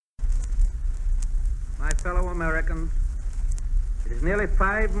fellow Americans, it is nearly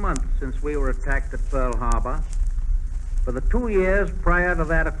 5 months since we were attacked at Pearl Harbor. For the 2 years prior to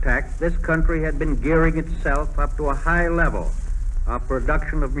that attack, this country had been gearing itself up to a high level of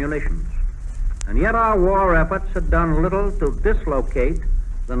production of munitions. And yet our war efforts had done little to dislocate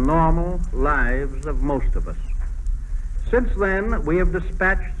the normal lives of most of us. Since then, we have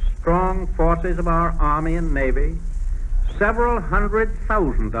dispatched strong forces of our Army and Navy, several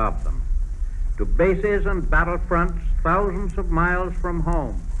 100,000 of them, to bases and battlefronts thousands of miles from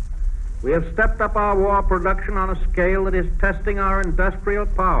home. We have stepped up our war production on a scale that is testing our industrial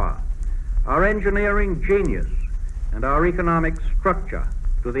power, our engineering genius, and our economic structure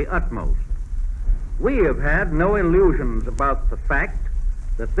to the utmost. We have had no illusions about the fact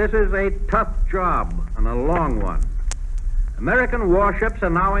that this is a tough job and a long one. American warships are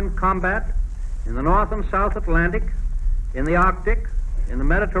now in combat in the North and South Atlantic, in the Arctic, in the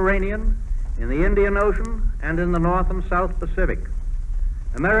Mediterranean, in the Indian Ocean, and in the North and South Pacific.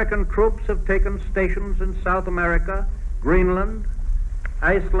 American troops have taken stations in South America, Greenland,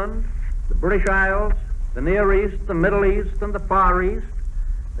 Iceland, the British Isles, the Near East, the Middle East, and the Far East,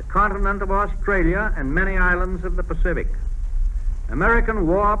 the continent of Australia, and many islands of the Pacific. American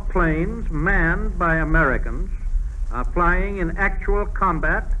war planes manned by Americans are flying in actual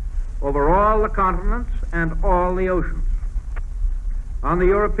combat over all the continents and all the oceans. On the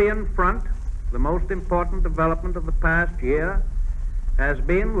European front, the most important development of the past year has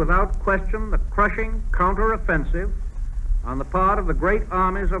been, without question, the crushing counteroffensive on the part of the great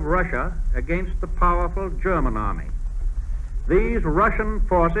armies of Russia against the powerful German army. These Russian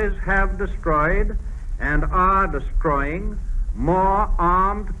forces have destroyed and are destroying more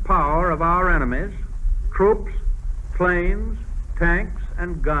armed power of our enemies, troops, planes, tanks,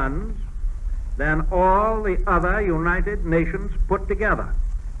 and guns, than all the other United Nations put together.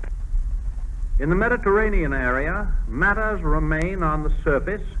 In the Mediterranean area, matters remain on the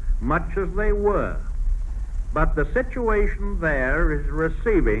surface much as they were, but the situation there is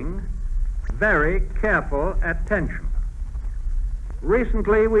receiving very careful attention.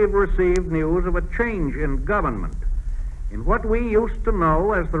 Recently, we've received news of a change in government in what we used to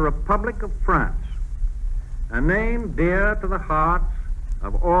know as the Republic of France, a name dear to the hearts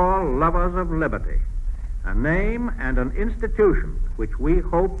of all lovers of liberty, a name and an institution which we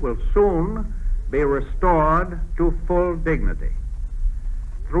hope will soon be restored to full dignity.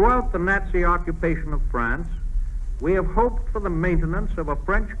 Throughout the Nazi occupation of France, we have hoped for the maintenance of a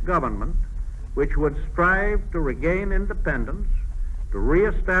French government which would strive to regain independence, to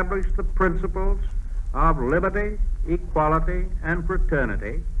reestablish the principles of liberty, equality, and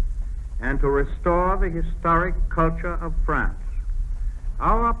fraternity, and to restore the historic culture of France.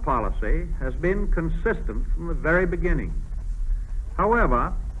 Our policy has been consistent from the very beginning.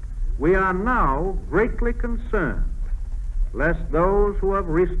 However, we are now greatly concerned lest those who have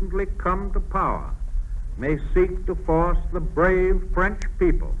recently come to power may seek to force the brave French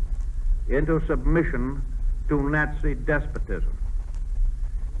people into submission to Nazi despotism.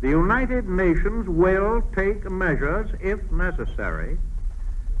 The United Nations will take measures, if necessary,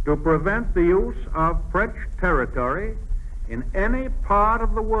 to prevent the use of French territory in any part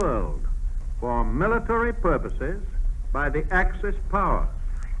of the world for military purposes by the Axis powers.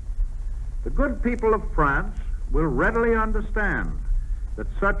 The good people of France will readily understand that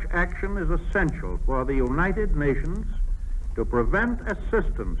such action is essential for the United Nations to prevent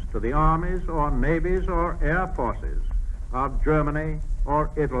assistance to the armies or navies or air forces of Germany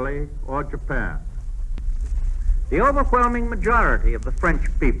or Italy or Japan. The overwhelming majority of the French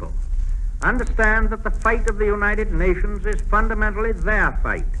people understand that the fight of the United Nations is fundamentally their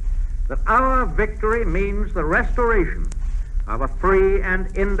fight, that our victory means the restoration of a free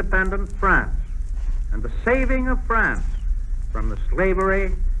and independent France and the saving of France from the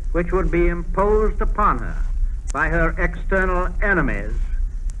slavery which would be imposed upon her by her external enemies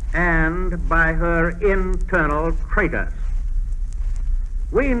and by her internal traitors.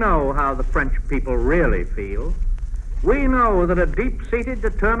 We know how the French people really feel. We know that a deep-seated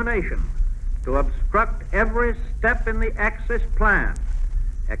determination to obstruct every step in the Axis plan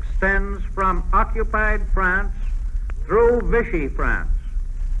extends from occupied France through Vichy France,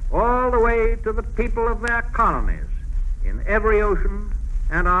 all the way to the people of their colonies in every ocean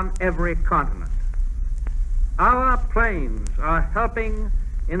and on every continent. Our planes are helping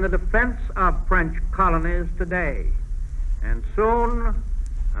in the defense of French colonies today, and soon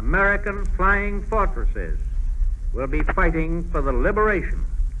American flying fortresses will be fighting for the liberation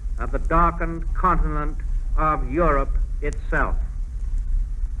of the darkened continent of Europe itself.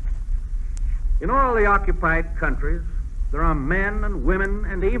 In all the occupied countries, there are men and women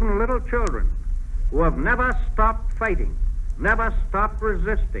and even little children who have never stopped fighting, never stopped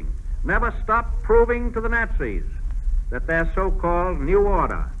resisting, never stopped proving to the Nazis that their so-called new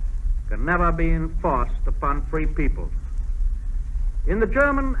order can never be enforced upon free peoples. In the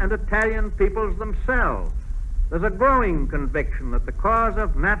German and Italian peoples themselves, there's a growing conviction that the cause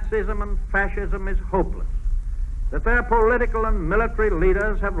of Nazism and fascism is hopeless, that their political and military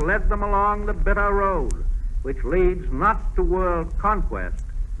leaders have led them along the bitter road which leads not to world conquest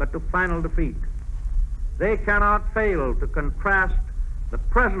but to final defeat. They cannot fail to contrast the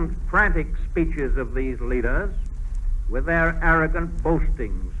present frantic speeches of these leaders with their arrogant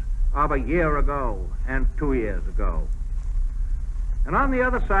boastings of a year ago and 2 years ago. And on the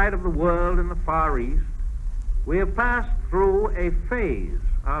other side of the world, in the Far East, we have passed through a phase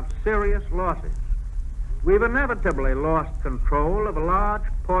of serious losses. We've inevitably lost control of a large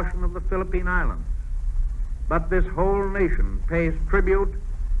portion of the Philippine Islands. But this whole nation pays tribute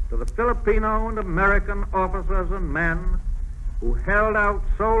to the Filipino and American officers and men who held out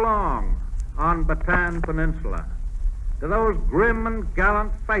so long on Bataan Peninsula, to those grim and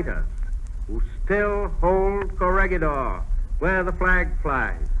gallant fighters who still hold Corregidor where the flag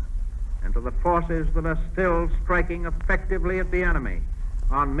flies, and to the forces that are still striking effectively at the enemy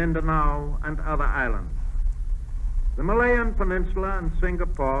on Mindanao and other islands. The Malayan Peninsula and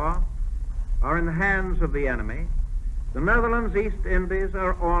Singapore are in the hands of the enemy. The Netherlands, East Indies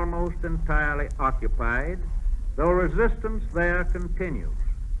are almost entirely occupied, though resistance there continues.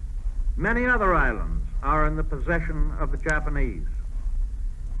 Many other islands are in the possession of the Japanese.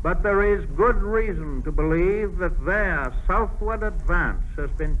 But there is good reason to believe that their southward advance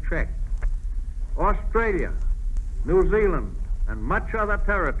has been checked. Australia, New Zealand, and much other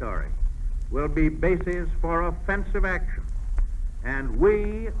territory will be bases for offensive action, and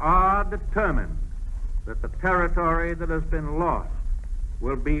we are determined that the territory that has been lost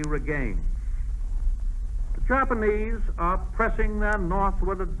will be regained. The Japanese are pressing their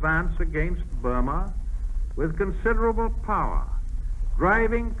northward advance against Burma with considerable power,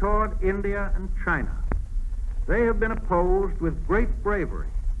 driving toward India and China. They have been opposed with great bravery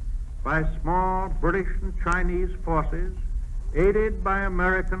by small British and Chinese forces, aided by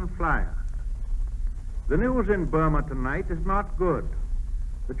American flyers. The news in Burma tonight is not good.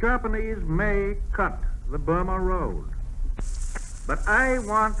 The Japanese may cut the Burma road. But I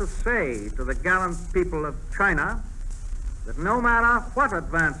want to say to the gallant people of China that no matter what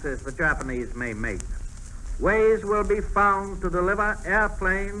advances the Japanese may make, ways will be found to deliver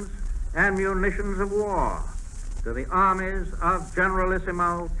airplanes and munitions of war to the armies of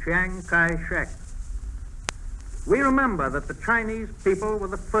Generalissimo Chiang Kai-shek. We remember that the Chinese people were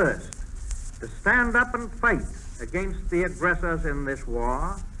the first to stand up and fight against the aggressors in this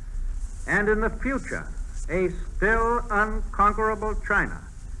war, and in the future, a still unconquerable China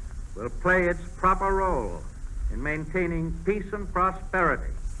will play its proper role in maintaining peace and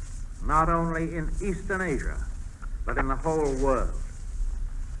prosperity, not only in Eastern Asia, but in the whole world.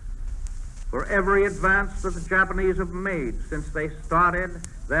 For every advance that the Japanese have made since they started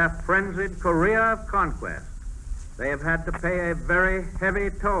their frenzied career of conquest, they have had to pay a very heavy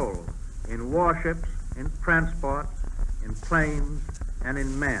toll in warships, in transport, in planes, and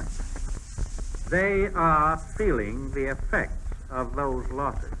in men. They are feeling the effects of those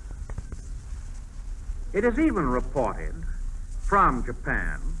losses. It is even reported from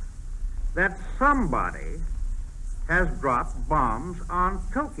Japan that somebody has dropped bombs on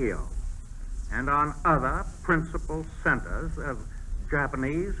Tokyo and on other principal centers of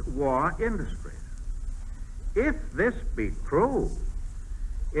Japanese war industries. If this be true,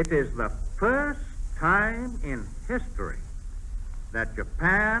 it is the first time in history that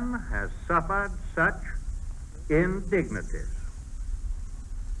Japan has suffered such indignities.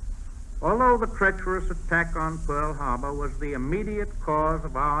 Although the treacherous attack on Pearl Harbor was the immediate cause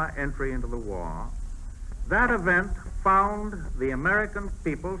of our entry into the war, that event found the American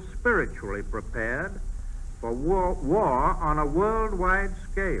people spiritually prepared for war on a worldwide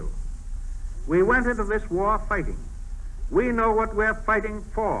scale. We went into this war fighting. We know what we're fighting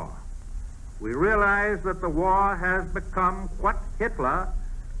for. We realize that the war has become what Hitler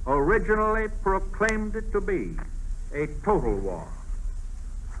originally proclaimed it to be, a total war.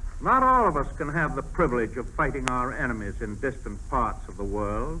 Not all of us can have the privilege of fighting our enemies in distant parts of the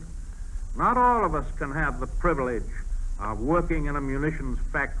world. Not all of us can have the privilege of working in a munitions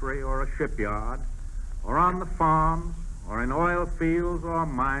factory or a shipyard, or on the farms, or in oil fields or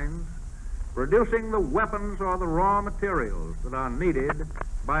mines, producing the weapons or the raw materials that are needed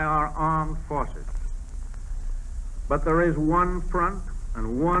by our armed forces. But there is one front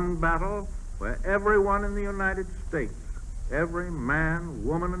and one battle where everyone in the United States, every man,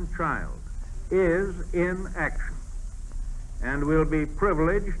 woman, and child, is in action and will be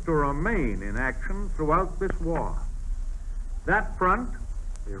privileged to remain in action throughout this war. That front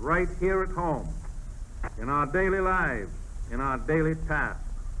is right here at home, in our daily lives, in our daily tasks.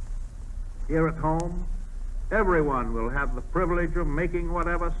 Here at home, everyone will have the privilege of making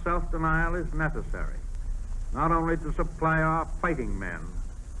whatever self-denial is necessary, not only to supply our fighting men,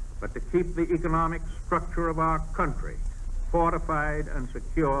 but to keep the economic structure of our country fortified and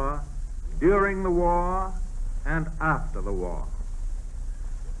secure during the war and after the war.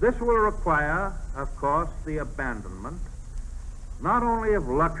 This will require, of course, the abandonment not only of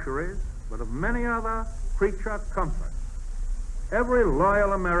luxuries, but of many other creature comforts. Every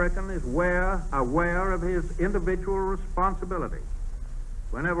loyal American is aware of his individual responsibility.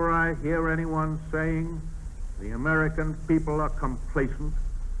 Whenever I hear anyone saying the American people are complacent,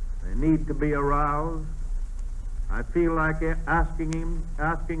 they need to be aroused, I feel like asking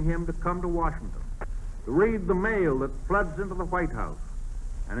him to come to Washington, to read the mail that floods into the White House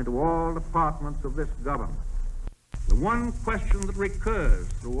and into all departments of this government. The one question that recurs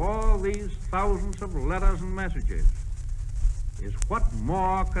through all these thousands of letters and messages is, what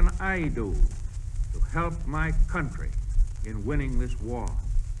more can I do to help my country in winning this war?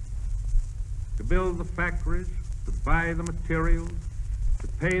 To build the factories, to buy the materials, to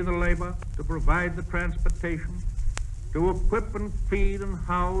pay the labor, to provide the transportation, to equip and feed and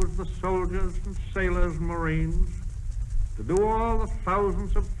house the soldiers and sailors and Marines, to do all the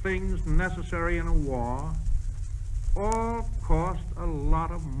thousands of things necessary in a war, all cost a lot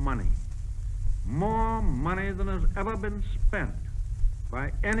of money. More money than has ever been spent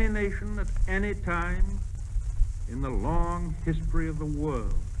by any nation at any time in the long history of the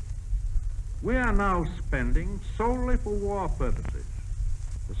world. We are now spending solely for war purposes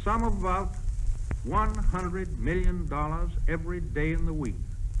the sum of about $100 million every day in the week.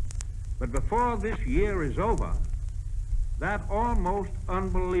 But before this year is over, that almost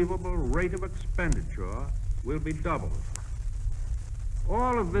unbelievable rate of expenditure will be doubled.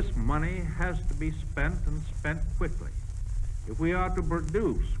 All of this money has to be spent, and spent quickly, if we are to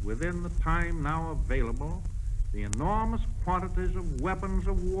produce within the time now available the enormous quantities of weapons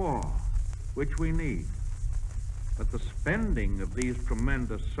of war which we need. But the spending of these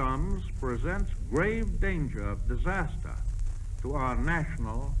tremendous sums presents grave danger of disaster to our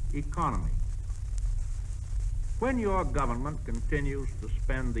national economy. When your government continues to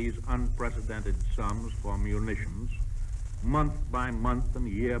spend these unprecedented sums for munitions, month by month and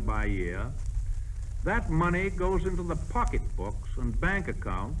year by year, that money goes into the pocketbooks and bank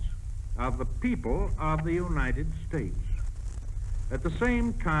accounts of the people of the United States. At the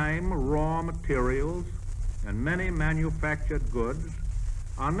same time, raw materials and many manufactured goods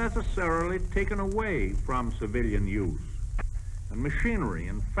are necessarily taken away from civilian use, and machinery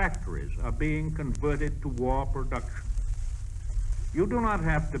and factories are being converted to war production. You do not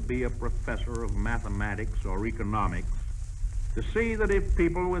have to be a professor of mathematics or economics to see that if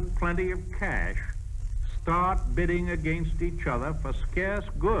people with plenty of cash start bidding against each other for scarce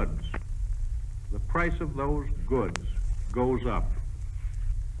goods, the price of those goods goes up.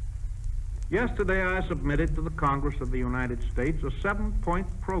 Yesterday I submitted to the Congress of the United States a 7-point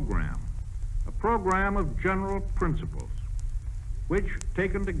program, a program of general principles, which,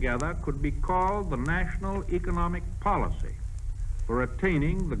 taken together, could be called the national economic policy for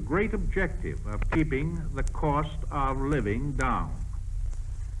attaining the great objective of keeping the cost of living down.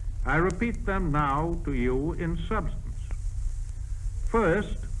 I repeat them now to you in substance.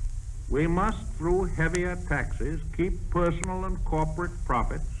 First, we must, through heavier taxes, keep personal and corporate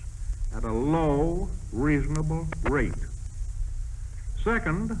profits at a low, reasonable rate.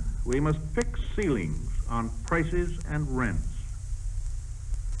 Second, we must fix ceilings on prices and rents.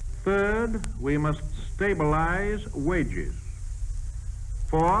 Third, we must stabilize wages.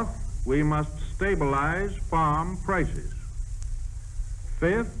 Fourth, we must stabilize farm prices.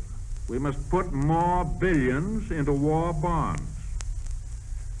 Fifth, we must put more billions into war bonds.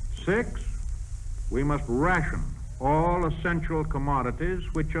 Sixth, we must ration all essential commodities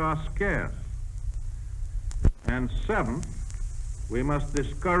which are scarce. And seventh, we must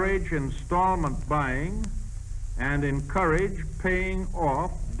discourage installment buying and encourage paying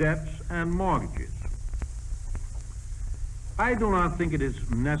off debts and mortgages. I do not think it is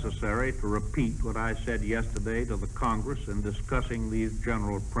necessary to repeat what I said yesterday to the Congress in discussing these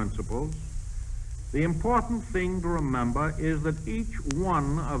general principles. The important thing to remember is that each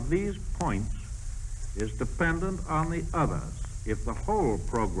one of these points is dependent on the others if the whole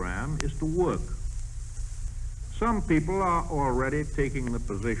program is to work. Some people are already taking the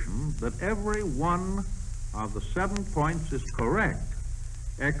position that every one of the 7 points is correct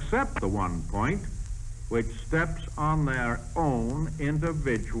except the one point which steps on their own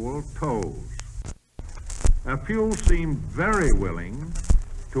individual toes. A few seem very willing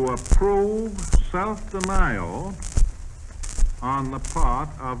to approve self-denial on the part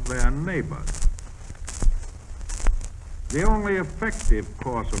of their neighbors. The only effective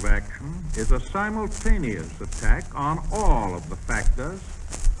course of action is a simultaneous attack on all of the factors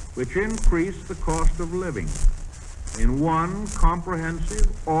which increase the cost of living in one comprehensive,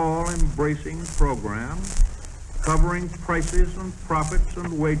 all-embracing program covering prices and profits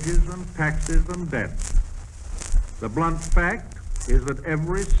and wages and taxes and debts. The blunt fact is that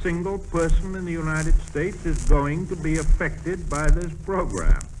every single person in the United States is going to be affected by this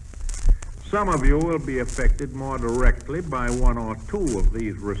program. Some of you will be affected more directly by one or two of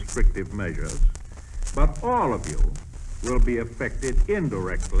these restrictive measures, but all of you will be affected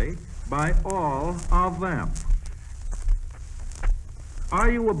indirectly by all of them. Are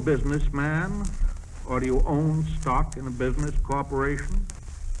you a businessman, or do you own stock in a business corporation?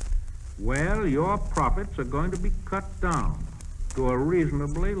 Well, your profits are going to be cut down to a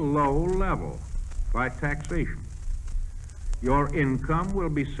reasonably low level by taxation. Your income will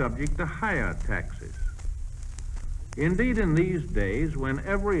be subject to higher taxes. Indeed, in these days, when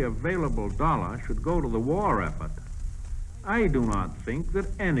every available dollar should go to the war effort, I do not think that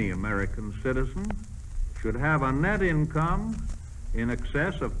any American citizen should have a net income in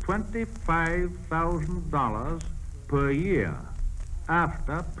excess of $25,000 per year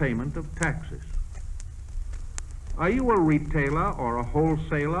after payment of taxes. Are you a retailer or a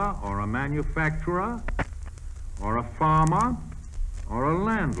wholesaler or a manufacturer or a farmer or a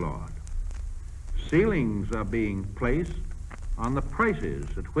landlord? Ceilings are being placed on the prices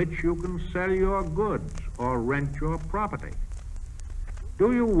at which you can sell your goods or rent your property.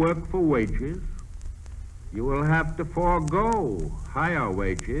 Do you work for wages? You will have to forego higher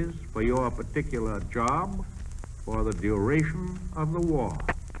wages for your particular job for the duration of the war.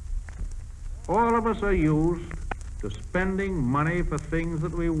 All of us are used to spending money for things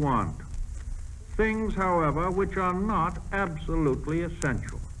that we want. Things, however, which are not absolutely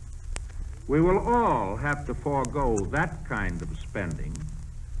essential. We will all have to forego that kind of spending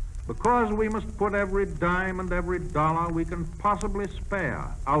because we must put every dime and every dollar we can possibly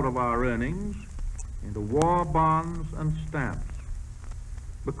spare out of our earnings into war bonds and stamps.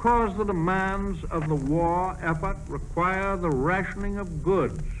 Because the demands of the war effort require the rationing of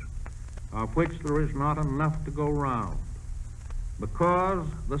goods, of which there is not enough to go round. Because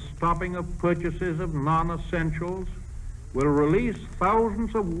the stopping of purchases of non-essentials will release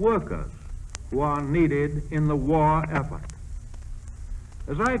thousands of workers who are needed in the war effort.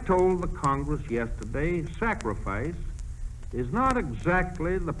 As I told the Congress yesterday, sacrifice is not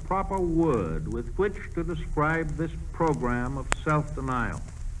exactly the proper word with which to describe this program of self-denial.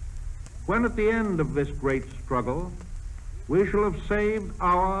 When at the end of this great struggle, we shall have saved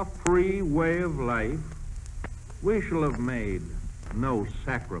our free way of life, we shall have made no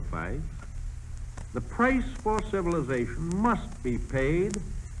sacrifice. The price for civilization must be paid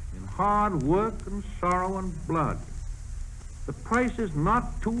in hard work and sorrow and blood. The price is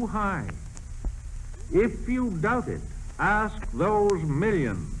not too high. If you doubt it, ask those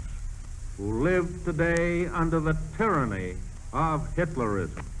millions who live today under the tyranny of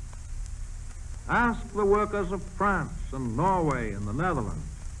Hitlerism. Ask the workers of France and Norway and the Netherlands,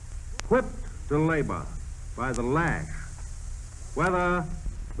 whipped to labor by the lash, whether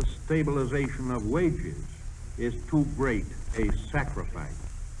the stabilization of wages is too great a sacrifice.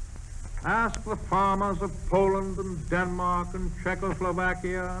 Ask the farmers of Poland and Denmark and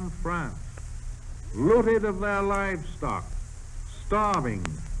Czechoslovakia and France, looted of their livestock, starving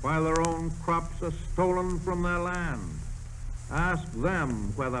while their own crops are stolen from their land. Ask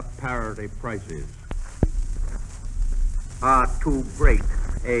them whether parity prices are too great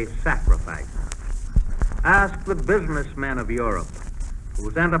a sacrifice. Ask the businessmen of Europe,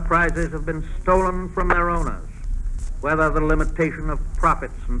 whose enterprises have been stolen from their owners, whether the limitation of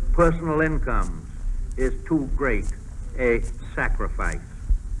profits and personal incomes is too great a sacrifice.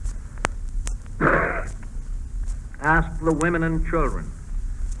 Ask the women and children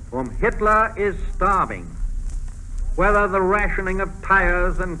whom Hitler is starving, whether the rationing of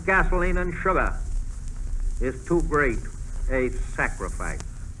tires and gasoline and sugar is too great a sacrifice.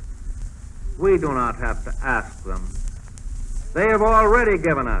 We do not have to ask them. They have already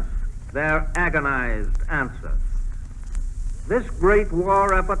given us their agonized answers. This great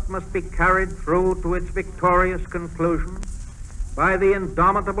war effort must be carried through to its victorious conclusion by the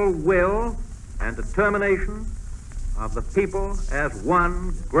indomitable will and determination of the people as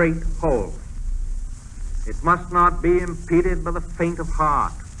one great whole. It must not be impeded by the faint of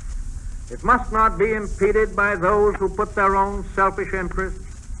heart. It must not be impeded by those who put their own selfish interests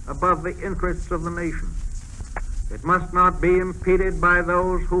above the interests of the nation. It must not be impeded by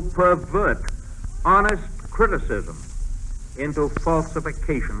those who pervert honest criticism into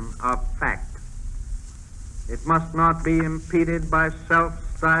falsification of fact. It must not be impeded by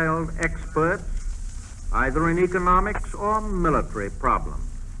self-styled experts, either in economics or military problems,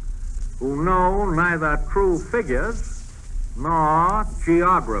 who know neither true figures nor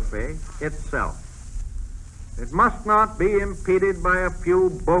geography itself. It must not be impeded by a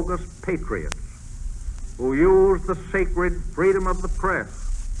few bogus patriots who use the sacred freedom of the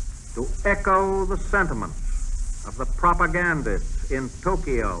press to echo the sentiments of the propagandists in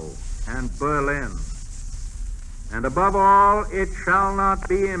Tokyo and Berlin. And above all, it shall not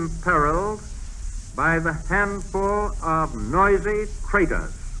be imperiled by the handful of noisy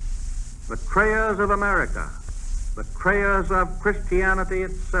traitors, betrayers of America, betrayers of Christianity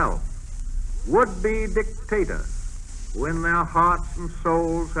itself, would-be dictators who in their hearts and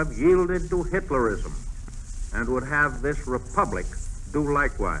souls have yielded to Hitlerism and would have this republic do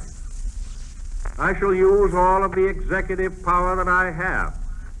likewise. I shall use all of the executive power that I have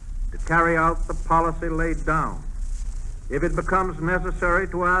to carry out the policy laid down. If it becomes necessary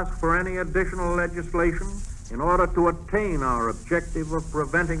to ask for any additional legislation in order to attain our objective of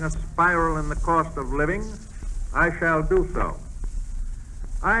preventing a spiral in the cost of living, I shall do so.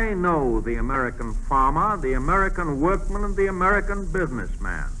 I know the American farmer, the American workman, and the American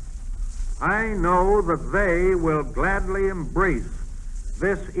businessman. I know that they will gladly embrace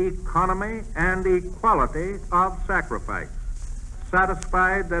this economy and equality of sacrifice,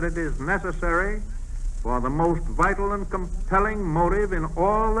 satisfied that it is necessary for the most vital and compelling motive in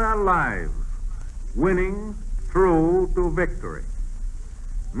all their lives, winning through to victory.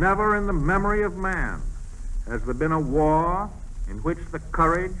 Never in the memory of man has there been a war in which the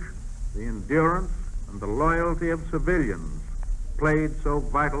courage, the endurance, and the loyalty of civilians played so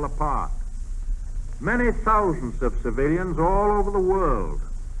vital a part. Many thousands of civilians all over the world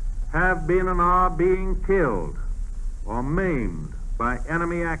have been and are being killed or maimed by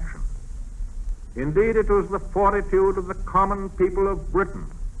enemy action. Indeed, it was the fortitude of the common people of Britain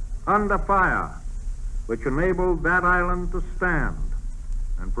under fire which enabled that island to stand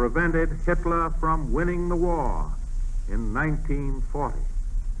and prevented Hitler from winning the war in 1940.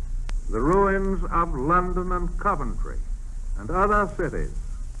 The ruins of London and Coventry and other cities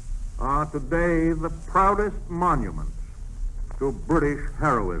are today the proudest monuments to British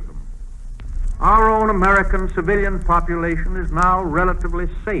heroism. Our own American civilian population is now relatively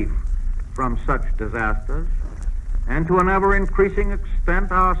safe from such disasters, and to an ever-increasing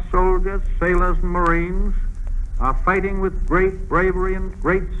extent our soldiers, sailors, and Marines are fighting with great bravery and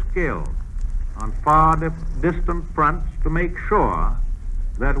great skill on far distant fronts to make sure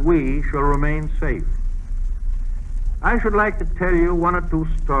that we shall remain safe. I should like to tell you one or two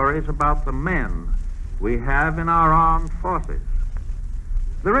stories about the men we have in our armed forces.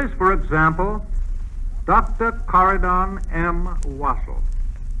 There is, for example, Dr. Corridon M. Wassell.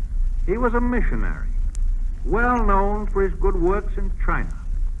 He was a missionary, well known for his good works in China.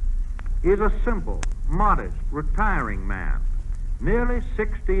 He is a simple, modest, retiring man, nearly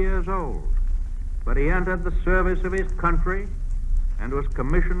 60 years old, but he entered the service of his country and was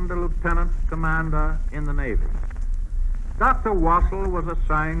commissioned a lieutenant commander in the Navy. Dr. Wassell was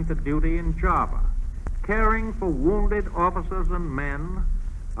assigned to duty in Java, caring for wounded officers and men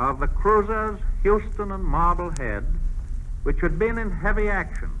of the cruisers Houston and Marblehead, which had been in heavy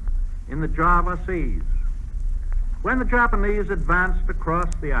action in the Java Seas. When the Japanese advanced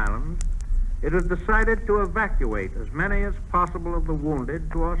across the island, it was decided to evacuate as many as possible of the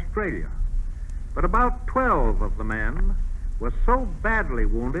wounded to Australia. But about 12 of the men were so badly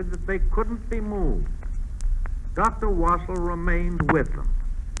wounded that they couldn't be moved. Dr. Wassell remained with them,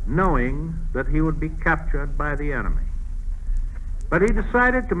 knowing that he would be captured by the enemy. But he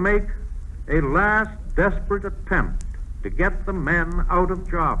decided to make a last desperate attempt to get the men out of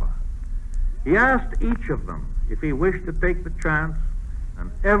Java. He asked each of them if he wished to take the chance,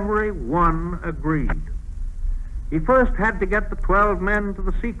 and every one agreed. He first had to get the 12 men to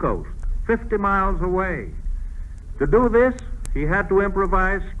the seacoast, 50 miles away. To do this, he had to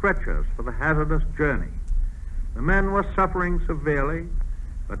improvise stretchers for the hazardous journey. The men were suffering severely,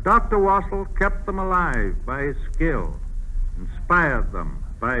 but Dr. Wassell kept them alive by his skill, inspired them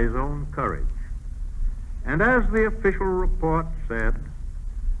by his own courage. And as the official report said,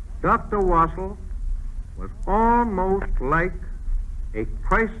 Dr. Wassell was almost like a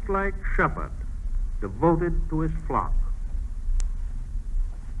Christ-like shepherd devoted to his flock.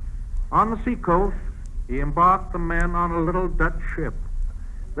 On the seacoast, he embarked the men on a little Dutch ship.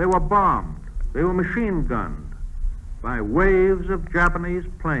 They were bombed. They were machine gunned by waves of Japanese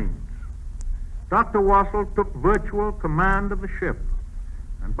planes. Dr. Wassell took virtual command of the ship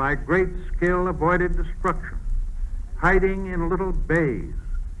and by great skill avoided destruction, hiding in little bays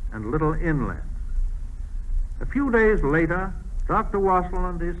and little inlets. A few days later, Dr. Wassell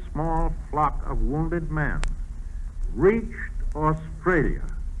and his small flock of wounded men reached Australia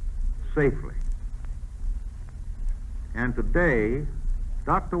safely. And today,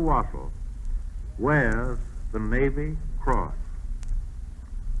 Dr. Wassell wears the Navy Cross.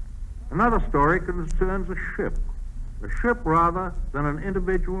 Another story concerns a ship rather than an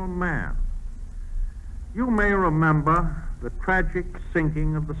individual man. You may remember the tragic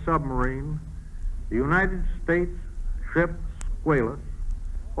sinking of the submarine, the United States ship Squalus,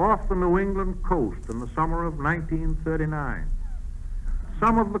 off the New England coast in the summer of 1939.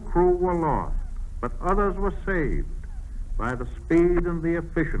 Some of the crew were lost, but others were saved by the speed and the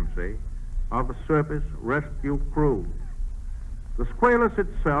efficiency of the surface rescue crews. The Squalus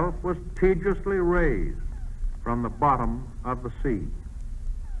itself was tediously raised from the bottom of the sea.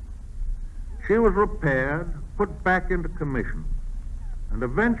 She was repaired, put back into commission, and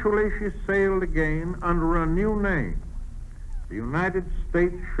eventually she sailed again under a new name, the United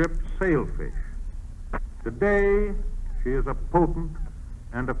States ship Sailfish. Today, she is a potent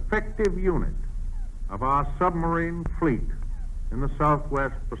and effective unit of our submarine fleet in the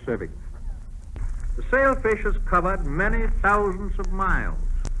Southwest Pacific. The Sailfish has covered many thousands of miles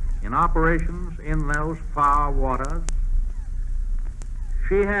in operations in those far waters.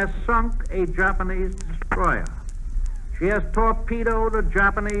 She has sunk a Japanese destroyer. She has torpedoed a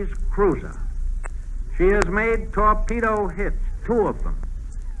Japanese cruiser. She has made torpedo hits, 2 of them,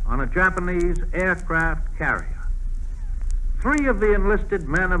 on a Japanese aircraft carrier. 3 of the enlisted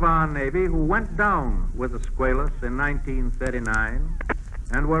men of our Navy who went down with the Squalus in 1939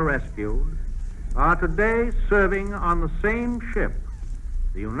 and were rescued are today serving on the same ship,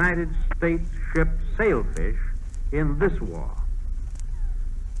 the United States ship Sailfish, in this war.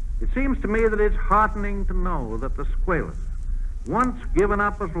 It seems to me that it's heartening to know that the Squalus, once given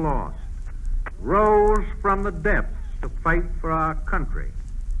up as lost, rose from the depths to fight for our country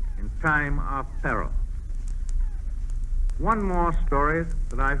in time of peril. One more story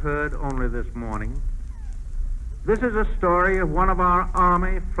that I heard only this morning. This is a story of one of our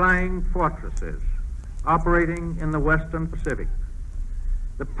Army flying fortresses operating in the Western Pacific.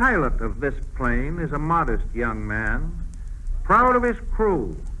 The pilot of this plane is a modest young man, proud of his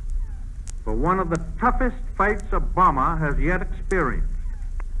crew, for one of the toughest fights a bomber has yet experienced.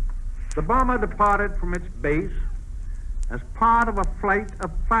 The bomber departed from its base as part of a flight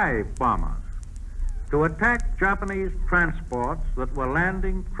of 5 bombers to attack Japanese transports that were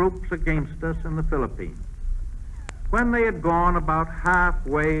landing troops against us in the Philippines. When they had gone about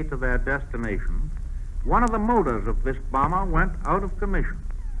halfway to their destination, one of the motors of this bomber went out of commission.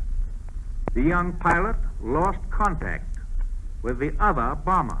 The young pilot lost contact with the other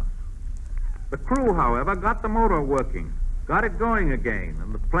bombers. The crew, however, got the motor working, got it going again,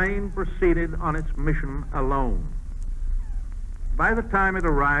 and the plane proceeded on its mission alone. By the time it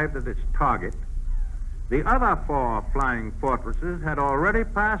arrived at its target, the other 4 flying fortresses had already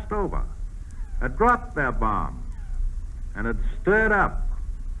passed over, had dropped their bombs, and had stirred up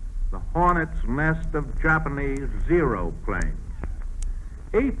the hornet's nest of Japanese Zero planes.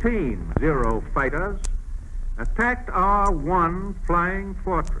 18 Zero fighters attacked our 1 flying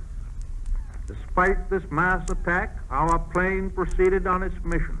fortress. Despite this mass attack, our plane proceeded on its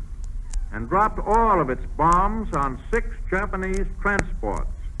mission and dropped all of its bombs on 6 Japanese transports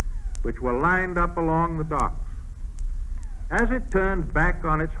which were lined up along the docks. As it turned back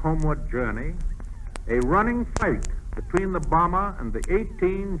on its homeward journey, a running fight between the bomber and the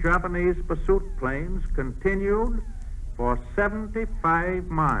 18 Japanese pursuit planes continued for 75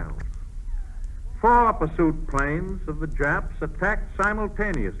 miles. 4 pursuit planes of the Japs attacked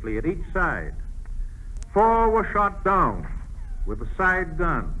simultaneously at each side. 4 were shot down with the side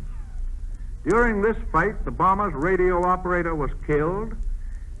guns. During this fight, the bomber's radio operator was killed,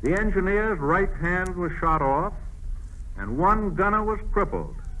 the engineer's right hand was shot off, and 1 gunner was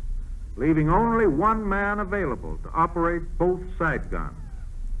crippled, leaving only 1 man available to operate both side guns.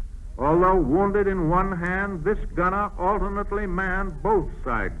 Although wounded in 1 hand, this gunner alternately manned both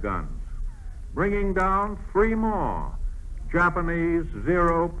side guns, bringing down 3 more Japanese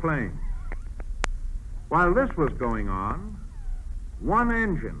Zero planes. While this was going on, 1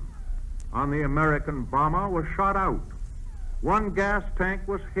 engine on the American bomber was shot out. 1 gas tank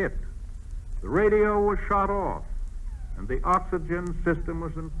was hit. The radio was shot off, and the oxygen system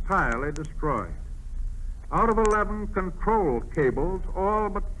was entirely destroyed. Out of 11 control cables, all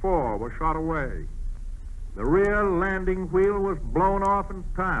but 4 were shot away. The rear landing wheel was blown off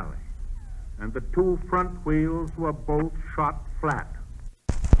entirely, and the 2 front wheels were both shot flat.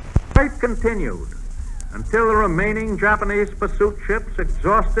 The fight continued until the remaining Japanese pursuit ships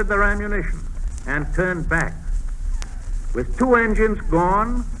exhausted their ammunition and turned back. With 2 engines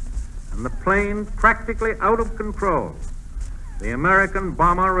gone and the plane practically out of control, the American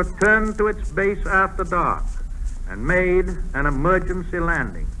bomber returned to its base after dark and made an emergency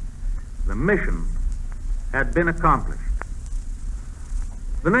landing. The mission had been accomplished.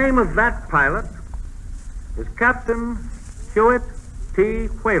 The name of that pilot is Captain Hewitt T.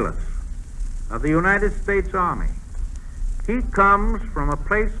 Whalis of the United States Army. He comes from a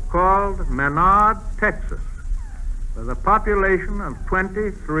place called Menard, Texas, with a population of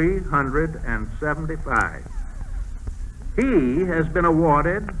 2,375. He has been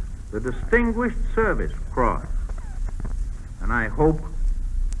awarded the Distinguished Service Cross, and I hope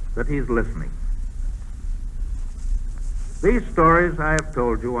that he's listening. These stories I have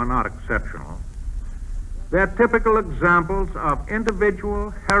told you are not exceptional. They're typical examples of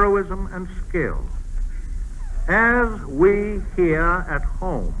individual heroism and skill. As we here at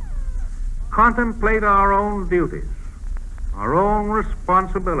home contemplate our own duties, our own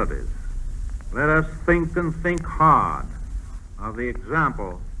responsibilities, let us think and think hard of the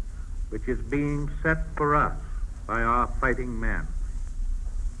example which is being set for us by our fighting men.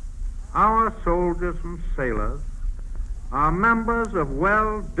 Our soldiers and sailors are members of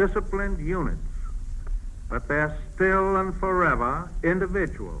well-disciplined units, but they're still and forever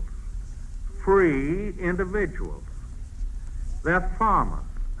individuals, free individuals. They're farmers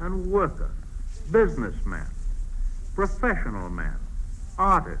and workers, businessmen, professional men,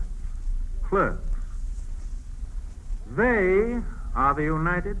 artists, clerks. They are the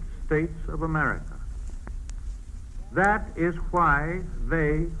United States of America. That is why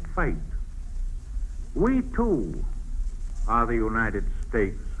they fight. We too are the United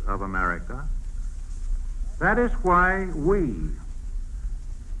States of America. That is why we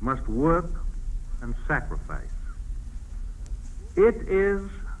must work and sacrifice. It is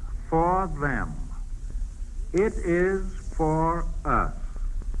for them. It is for us.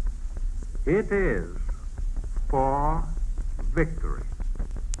 It is for victory.